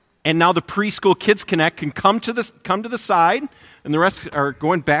And now the Preschool Kids Connect can come to the side, and the rest are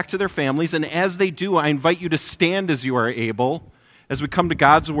going back to their families. And as they do, I invite you to stand as you are able as we come to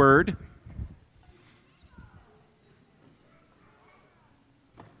God's Word.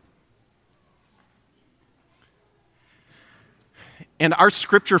 And our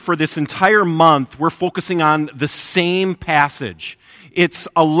scripture for this entire month, we're focusing on the same passage. It's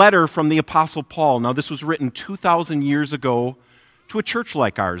a letter from the Apostle Paul. Now, this was written 2,000 years ago to a church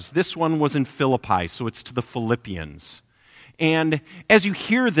like ours. This one was in Philippi, so it's to the Philippians. And as you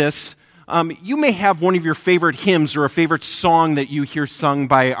hear this, you may have one of your favorite hymns or a favorite song that you hear sung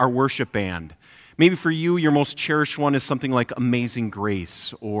by our worship band. Maybe for you, your most cherished one is something like Amazing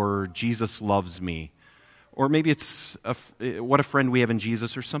Grace or Jesus Loves Me. Or maybe it's What a Friend We Have in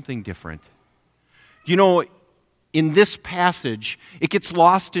Jesus or something different. You know, in this passage, it gets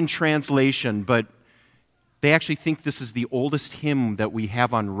lost in translation, but they actually think this is the oldest hymn that we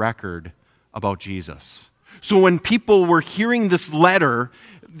have on record about Jesus. So when people were hearing this letter,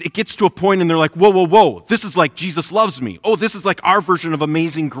 it gets to a point and they're like, whoa, this is like Jesus Loves Me. Oh, this is like our version of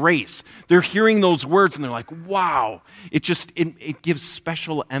Amazing Grace. They're hearing those words and they're like, wow. It gives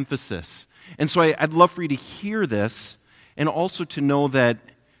special emphasis. And so I'd love for you to hear this and also to know that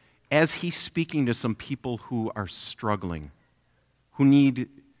as he's speaking to some people who are struggling, who need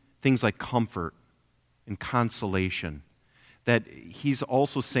things like comfort and consolation, that he's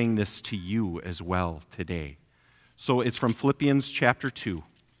also saying this to you as well today. So it's from Philippians chapter 2,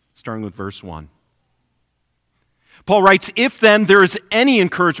 starting with verse 1. Paul writes, "If then there is any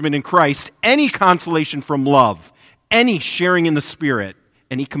encouragement in Christ, any consolation from love, any sharing in the Spirit,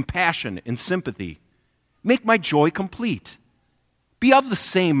 any compassion and sympathy, make my joy complete. Be of the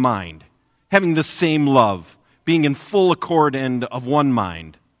same mind, having the same love, being in full accord and of one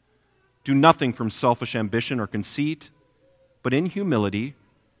mind. Do nothing from selfish ambition or conceit, but in humility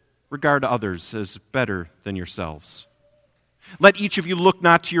regard others as better than yourselves. Let each of you look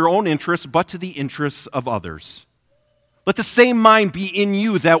not to your own interests, but to the interests of others. Let the same mind be in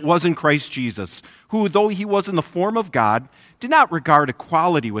you that was in Christ Jesus, who, though he was in the form of God, did not regard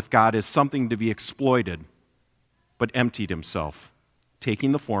equality with God as something to be exploited, but emptied himself,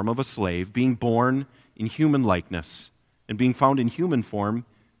 taking the form of a slave, being born in human likeness, and being found in human form,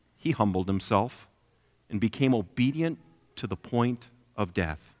 he humbled himself and became obedient to the point of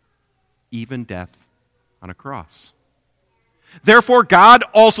death, even death on a cross. Therefore God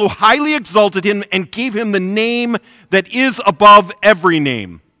also highly exalted him and gave him the name that is above every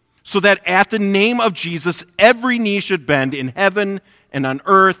name, so that at the name of Jesus every knee should bend in heaven and on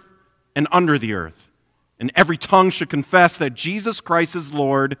earth and under the earth, and every tongue should confess that Jesus Christ is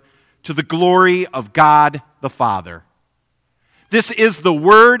Lord, to the glory of God the Father. This is the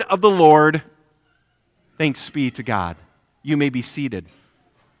word of the Lord. Thanks be to God. You may be seated.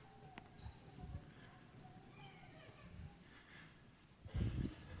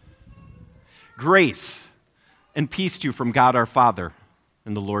 Grace and peace to you from God our Father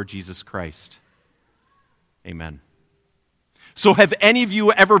and the Lord Jesus Christ. Amen. So have any of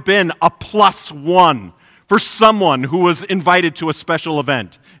you ever been a +1 for someone who was invited to a special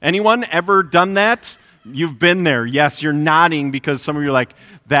event? Anyone ever done that? You've been there. Yes, you're nodding because some of you are like,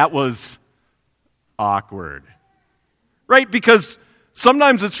 that was awkward. Right? Because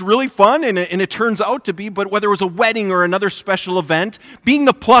sometimes it's really fun and it turns out to be, but whether it was a wedding or another special event, being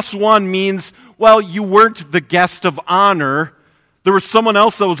the +1 means, well, you weren't the guest of honor. There was someone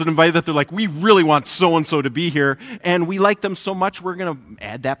else that was invited that they're like, we really want so-and-so to be here, and we like them so much, we're going to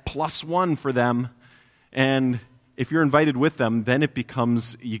add that +1 for them. And if you're invited with them, then it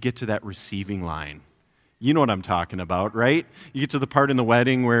becomes, you get to that receiving line. You know what I'm talking about, right? You get to the part in the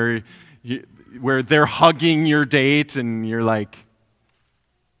wedding where they're hugging your date, and you're like,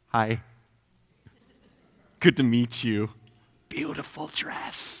 hi, good to meet you. Beautiful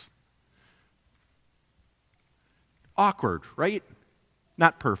dress. Awkward, right?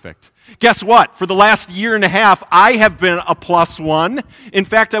 Not perfect. Guess what? For the last year and a half, I have been a +1. In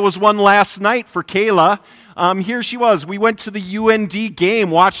fact, I was one last night for Kayla. Here she was. We went to the UND game,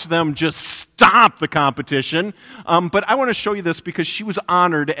 watched them just stomp the competition. But I want to show you this because she was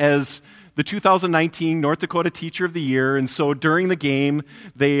honored as the 2019 North Dakota Teacher of the Year, and so during the game,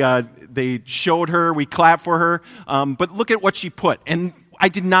 they showed her, we clapped for her, but look at what she put. And I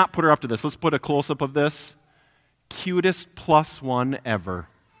did not put her up to this. Let's put a close-up of this. Cutest +1 ever.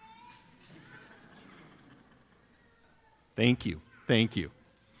 Thank you. Thank you.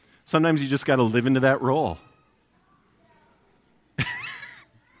 Sometimes you just got to live into that role.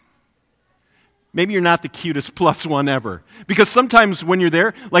 Maybe you're not the cutest +1 ever. Because sometimes when you're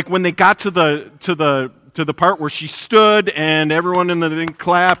there, like when they got to the the part where she stood and everyone in the thing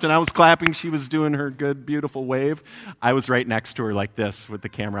clapped and I was clapping. She was doing her good, beautiful wave. I was right next to her like this with the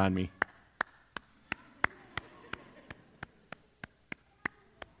camera on me.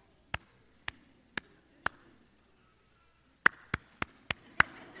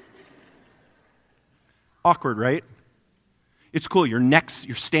 Awkward, right? It's cool.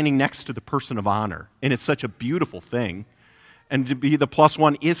 You're standing next to the person of honor, and it's such a beautiful thing. And to be the plus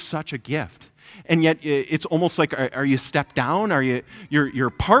one is such a gift. And yet, it's almost like, are you stepped down? You're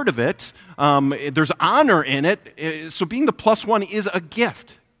part of it. There's honor in it. So being the plus one is a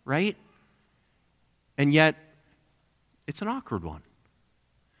gift, right? And yet, it's an awkward one.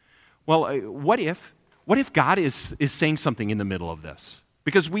 Well, what if God is saying something in the middle of this?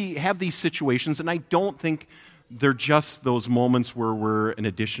 Because we have these situations, and I don't think they're just those moments where we're an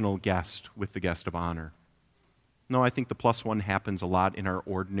additional guest with the guest of honor. No, I think the plus one happens a lot in our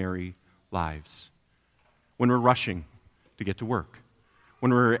ordinary lives. When we're rushing to get to work.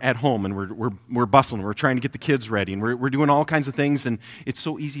 When we're at home and we're bustling, we're trying to get the kids ready, and we're doing all kinds of things, and it's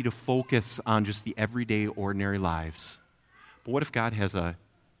so easy to focus on just the everyday, ordinary lives. But what if God has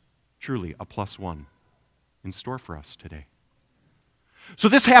truly a plus one in store for us today? So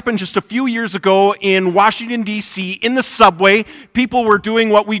this happened just a few years ago in Washington, D.C., in the subway. People were doing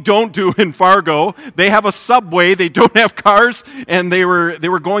what we don't do in Fargo. They have a subway, they don't have cars, and they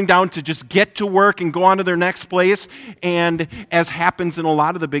were going down to just get to work and go on to their next place. And as happens in a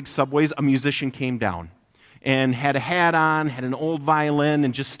lot of the big subways, a musician came down and had a hat on, had an old violin,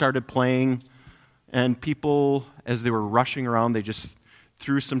 and just started playing. And people, as they were rushing around, they just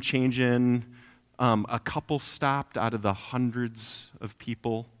threw some change in. A couple stopped out of the hundreds of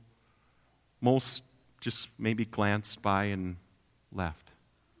people. Most just maybe glanced by and left.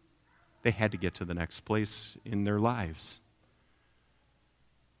 They had to get to the next place in their lives.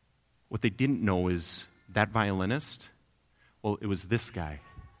 What they didn't know is that violinist, well, it was this guy.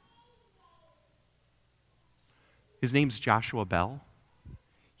 His name's Joshua Bell.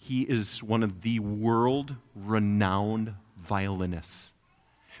 He is one of the world-renowned violinists.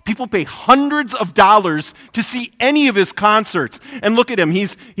 People pay hundreds of dollars to see any of his concerts. And look at him.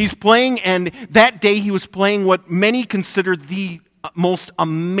 He's playing, and that day he was playing what many consider the most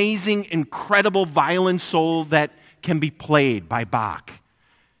amazing, incredible violin solo that can be played by Bach.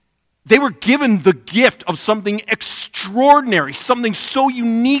 They were given the gift of something extraordinary, something so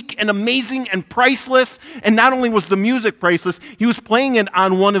unique and amazing and priceless. And not only was the music priceless, he was playing it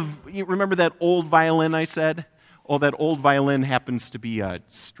on one of, you remember that old violin I said? Oh, that old violin happens to be a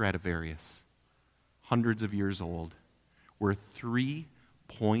Stradivarius, hundreds of years old, worth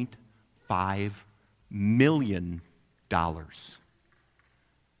 $3.5 million.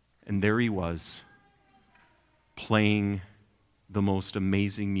 And there he was, playing the most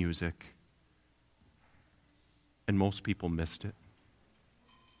amazing music, and most people missed it.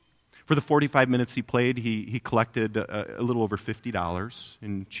 For the 45 minutes he played, he collected a little over $50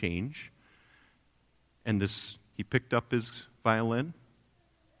 in change, and he picked up his violin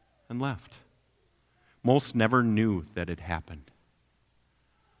and left. Most never knew that it happened.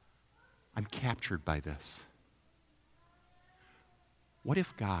 I'm captured by this. What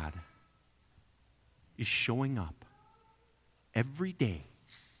if God is showing up every day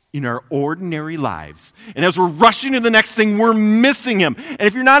in our ordinary lives, and as we're rushing to the next thing, we're missing him? And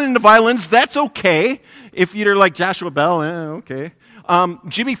if you're not into violins, that's okay. If you're like Joshua Bell, okay.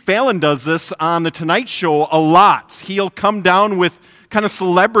 Jimmy Fallon does this on The Tonight Show a lot. He'll come down with kind of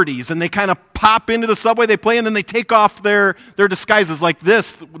celebrities, and they kind of pop into the subway, they play, and then they take off their disguises like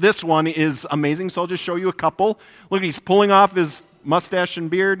this. This one is amazing, so I'll just show you a couple. Look, he's pulling off his mustache and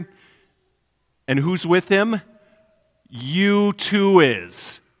beard. And who's with him? U2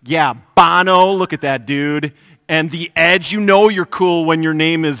 is. Yeah, Bono, look at that dude. And The Edge, you know you're cool when your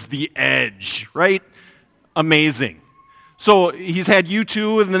name is The Edge, right? Amazing. So he's had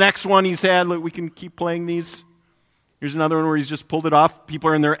U2, and the next one he's had, look, we can keep playing these. Here's another one where he's just pulled it off.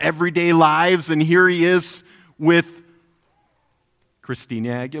 People are in their everyday lives, and here he is with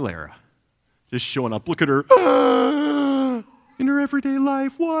Christina Aguilera. Just showing up. Look at her. In her everyday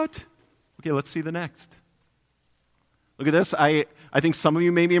life, what? Okay, let's see the next. Look at this. I think some of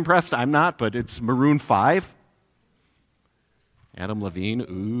you may be impressed. I'm not, but it's Maroon 5. Adam Levine.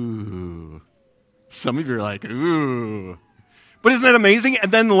 Ooh. Some of you are like, ooh. But isn't that amazing?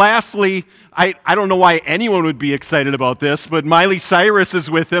 And then lastly, I don't know why anyone would be excited about this, but Miley Cyrus is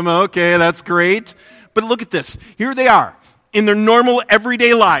with him. Okay, that's great. But look at this. Here they are in their normal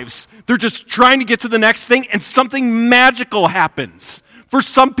everyday lives. They're just trying to get to the next thing, and something magical happens. For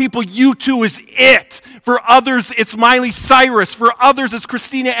some people, U2 is it. For others, it's Miley Cyrus. For others, it's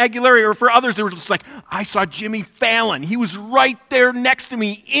Christina Aguilera. Or for others, they were just like, I saw Jimmy Fallon. He was right there next to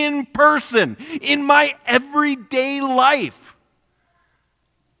me in person, in my everyday life.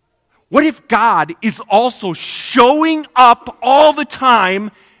 What if God is also showing up all the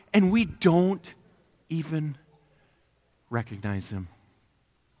time and we don't even recognize him?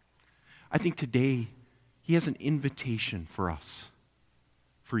 I think today he has an invitation for us.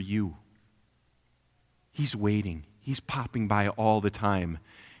 For you. He's waiting. He's popping by all the time.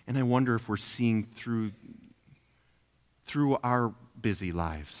 And I wonder if we're seeing through our busy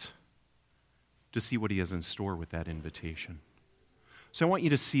lives to see what he has in store with that invitation. So I want you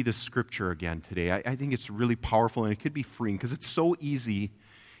to see this scripture again today. I think it's really powerful and it could be freeing because it's so easy.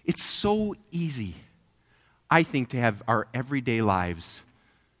 It's so easy, I think, to have our everyday lives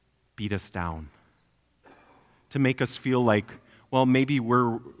beat us down. To make us feel like, well, maybe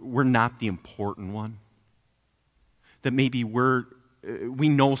we're not the important one. That maybe we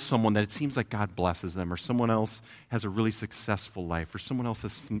know someone that it seems like God blesses them, or someone else has a really successful life, or someone else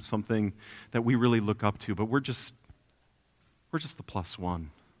has something that we really look up to, but we're just the plus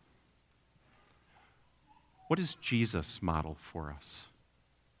one. What does Jesus model for us?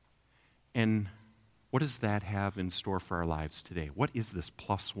 And what does that have in store for our lives today? What is this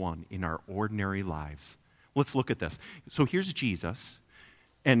plus one in our ordinary lives? Let's look at this. So here's Jesus,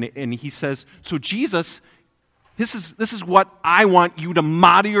 and he says, so Jesus, this is what I want you to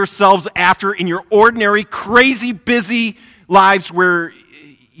model yourselves after in your ordinary, crazy, busy lives where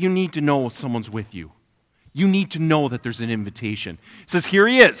you need to know someone's with you. You need to know that there's an invitation. It says, here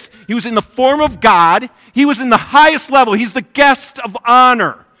he is. He was in the form of God. He was in the highest level. He's the guest of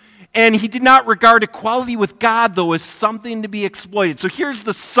honor. And he did not regard equality with God, though, as something to be exploited. So here's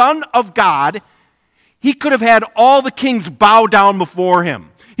the Son of God. He could have had all the kings bow down before him.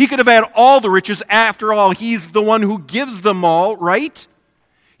 He could have had all the riches. After all, he's the one who gives them all, right?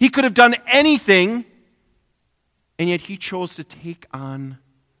 He could have done anything, and yet he chose to take on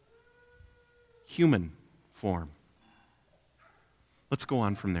human form. Let's go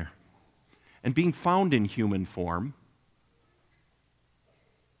on from there. And being found in human form,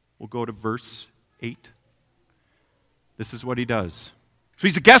 we'll go to verse 8. This is what he does. So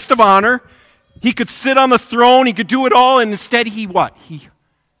he's a guest of honor. He could sit on the throne, he could do it all, and instead he what?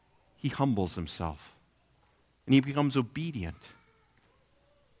 He humbles himself. And he becomes obedient.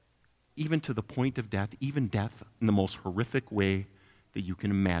 Even to the point of death, even death in the most horrific way that you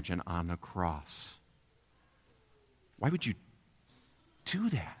can imagine on a cross. Why would you do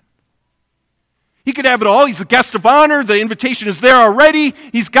that? He could have it all. He's the guest of honor. The invitation is there already.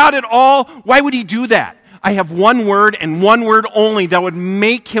 He's got it all. Why would he do that? I have one word and one word only that would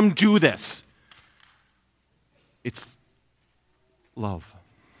make him do this. It's love.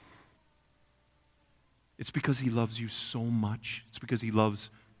 It's because he loves you so much. It's because he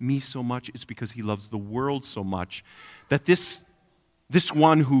loves me so much. It's because he loves the world so much that this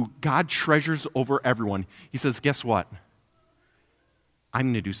one who God treasures over everyone, he says, guess what? I'm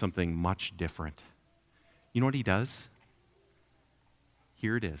going to do something much different. You know what he does?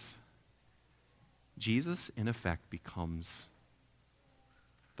 Here it is. Jesus, in effect, becomes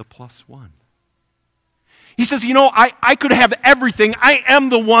the plus one. He says, you know, I could have everything. I am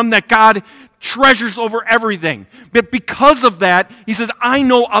the one that God treasures over everything. But because of that, he says, I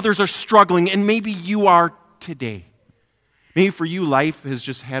know others are struggling, and maybe you are today. Maybe for you, life has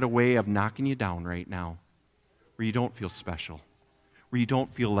just had a way of knocking you down right now, where you don't feel special, where you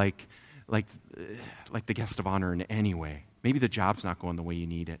don't feel like the guest of honor in any way. Maybe the job's not going the way you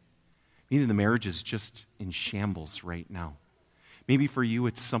need it. Maybe the marriage is just in shambles right now. Maybe for you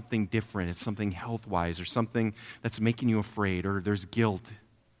it's something different. It's something health-wise or something that's making you afraid or there's guilt.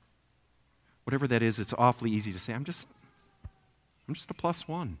 Whatever that is, it's awfully easy to say, I'm just a plus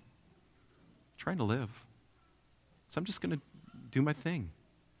one. I'm trying to live. So I'm just going to do my thing.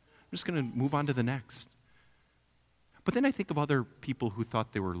 I'm just going to move on to the next. But then I think of other people who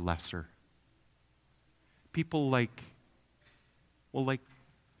thought they were lesser. People like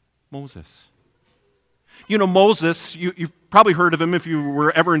Moses. You know, Moses, you've probably heard of him if you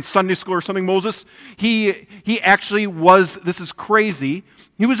were ever in Sunday school or something. Moses, he actually was, this is crazy,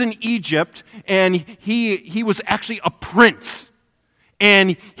 he was in Egypt, and he was actually a prince.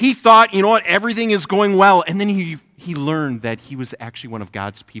 And he thought, you know what, everything is going well. And then he learned that he was actually one of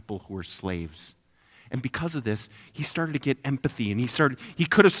God's people who were slaves. And because of this, he started to get empathy, and he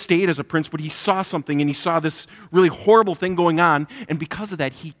could have stayed as a prince, but he saw something, and he saw this really horrible thing going on, and because of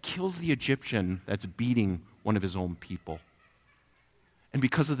that, he kills the Egyptian that's beating one of his own people. And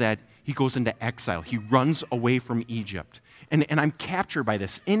because of that, he goes into exile. He runs away from Egypt. And I'm captured by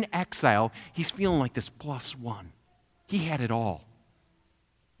this. In exile, he's feeling like this plus one. He had it all,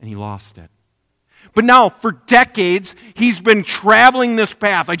 and he lost it. But now, for decades, he's been traveling this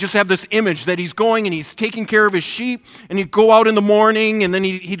path. I just have this image that he's going and he's taking care of his sheep, and he'd go out in the morning, and then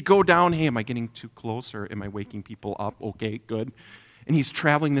he'd go down. Hey, am I getting too close, or am I waking people up? Okay, good. And he's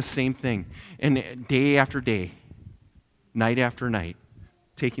traveling the same thing, and day after day, night after night,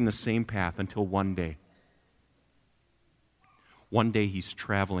 taking the same path until one day he's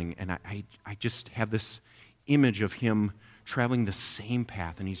traveling, and I just have this image of him traveling the same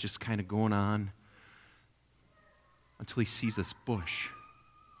path, and he's just kind of going on until he sees this bush.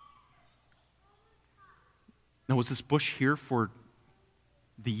 Now, was this bush here for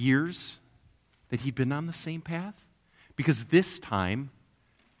the years that he'd been on the same path? Because this time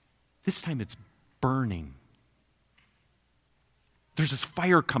it's burning. There's this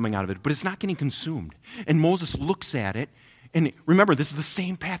fire coming out of it, but it's not getting consumed. And Moses looks at it, and remember, this is the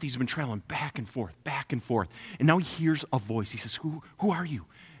same path he's been traveling back and forth. And now he hears a voice. He says, Who are you?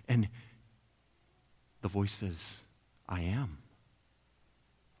 And the voice says, I am.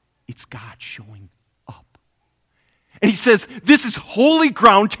 It's God showing up. And he says, this is holy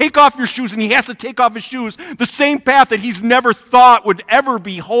ground. Take off your shoes. And he has to take off his shoes. The same path that he's never thought would ever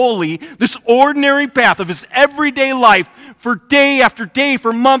be holy. This ordinary path of his everyday life for day after day,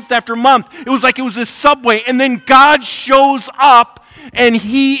 for month after month. It was like it was a subway. And then God shows up, and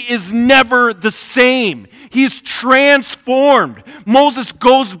he is never the same. He's transformed. Moses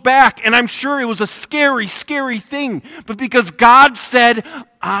goes back, and I'm sure it was a scary, scary thing. But because God said,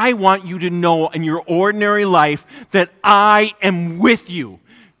 I want you to know in your ordinary life that I am with you,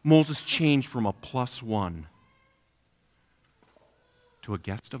 Moses changed from a plus one to a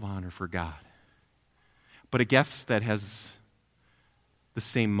guest of honor for God. But a guest that has the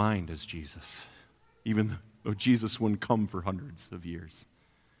same mind as Jesus, even though Jesus wouldn't come for hundreds of years.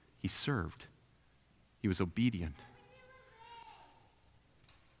 He served. He was obedient.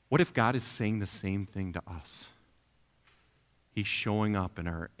 What if God is saying the same thing to us? He's showing up in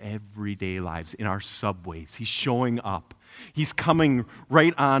our everyday lives, in our subways. He's showing up. He's coming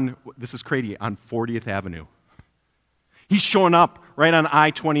right on, this is crazy, on 40th Avenue. He's showing up right on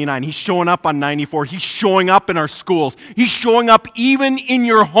I-29. He's showing up on 94. He's showing up in our schools. He's showing up even in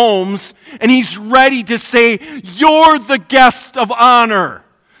your homes, and he's ready to say, you're the guest of honor.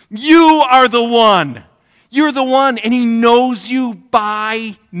 You are the one. You're the one, and he knows you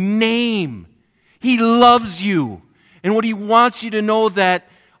by name. He loves you. And what he wants you to know that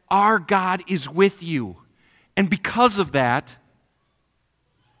our God is with you. And because of that,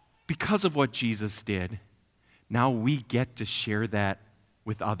 because of what Jesus did, now we get to share that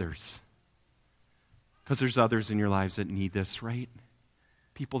with others. Because there's others in your lives that need this, right?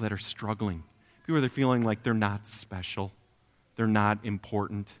 People that are struggling. People that are feeling like they're not special. They're not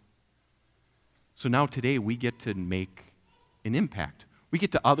important. So now today we get to make an impact. We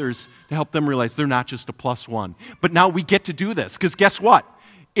get to others to help them realize they're not just a plus one. But now we get to do this. Because guess what?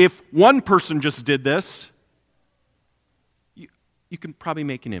 If one person just did this, you can probably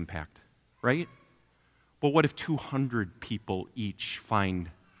make an impact, right? But what if 200 people each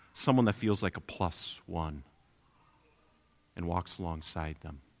find someone that feels like a plus one and walks alongside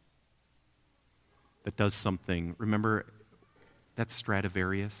them? That does something. Remember, that's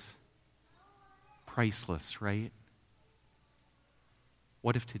Stradivarius. Priceless, right?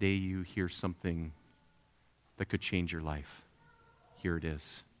 What if today you hear something that could change your life? Here it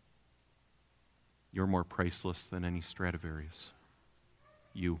is. You're more priceless than any Stradivarius.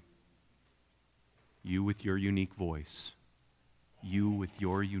 You with your unique voice. You with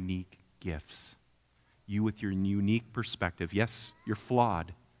your unique gifts. You with your unique perspective. Yes, you're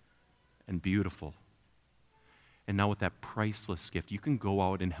flawed and beautiful. And now with that priceless gift, you can go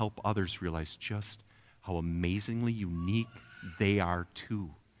out and help others realize just how amazingly unique they are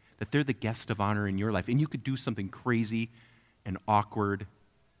too. That they're the guest of honor in your life. And you could do something crazy and awkward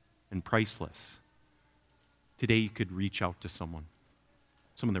and priceless. Today you could reach out to someone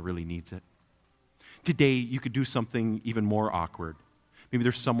that really needs it. Today you could do something even more awkward. Maybe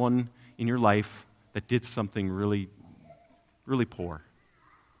there's someone in your life that did something really, really poor.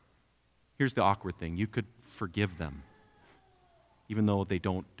 Here's the awkward thing. You could forgive them, even though they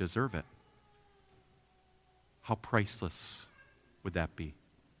don't deserve it. How priceless would that be?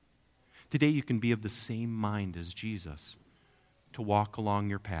 Today you can be of the same mind as Jesus, to walk along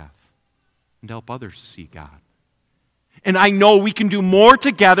your path and to help others see God. And I know we can do more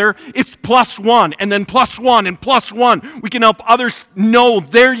together. It's plus one, and then plus one, and plus one. We can help others know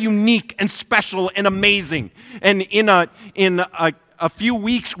they're unique and special and amazing. And in a few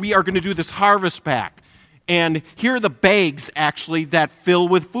weeks, we are going to do this harvest pack. And here are the bags, actually, that fill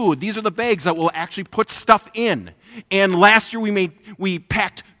with food. These are the bags that will actually put stuff in. And last year we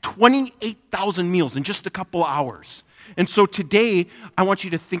packed 28,000 meals in just a couple hours. And so today, I want you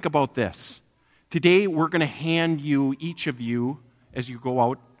to think about this. Today, we're going to hand you, each of you, as you go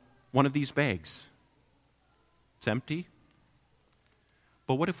out, one of these bags. It's empty.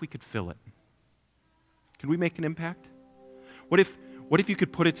 But what if we could fill it? Can we make an impact? What if you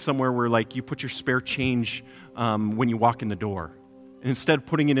could put it somewhere where, like, you put your spare change when you walk in the door? And instead of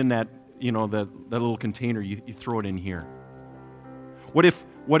putting it in that, that little container, you throw it in here. What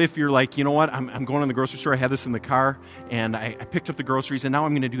if you're like, you know what, I'm going to the grocery store, I have this in the car, and I picked up the groceries, and now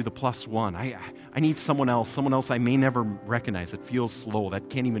I'm going to do the +1. I need someone else I may never recognize that feels slow, that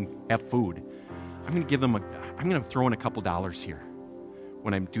can't even have food. I'm going to throw in a couple dollars here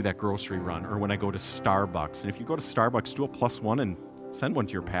when I do that grocery run, or when I go to Starbucks. And if you go to Starbucks, do a +1 and send one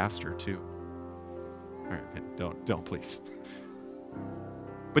to your pastor too. All right, don't please.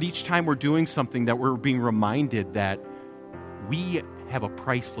 But each time we're doing something, that we're being reminded that we have a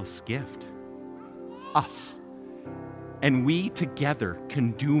priceless gift. Us. And we together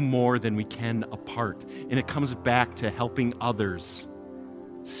can do more than we can apart. And it comes back to helping others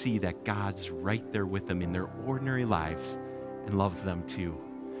see that God's right there with them in their ordinary lives and loves them too.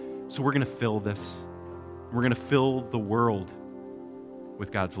 So we're going to fill this. We're going to fill the world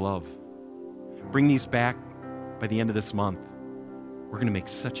with God's love. Bring these back by the end of this month. We're going to make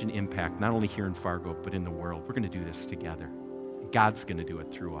such an impact, not only here in Fargo, but in the world. We're going to do this together. God's going to do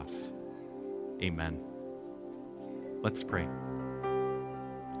it through us. Amen. Let's pray.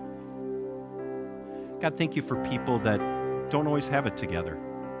 God, thank you for people that don't always have it together,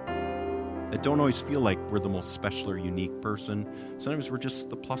 that don't always feel like we're the most special or unique person. Sometimes we're just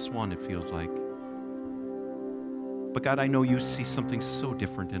the +1, it feels like. But God, I know you see something so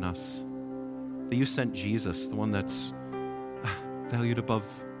different in us, that you sent Jesus, the one that's valued above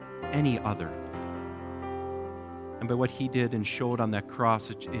any other. And by what he did and showed on that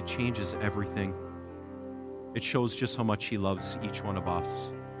cross, it changes everything. It shows just how much he loves each one of us.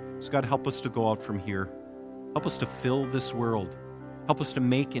 So God, help us to go out from here. Help us to fill this world. Help us to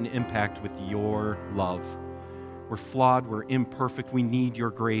make an impact with your love. We're flawed, we're imperfect, we need your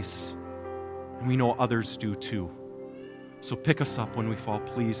grace. And we know others do too. So pick us up when we fall,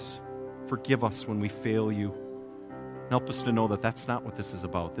 please. Forgive us when we fail you. Help us to know that that's not what this is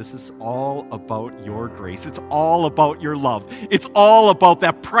about. This is all about your grace. It's all about your love. It's all about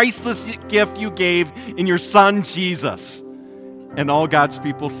that priceless gift you gave in your Son, Jesus. And all God's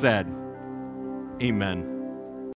people said, amen.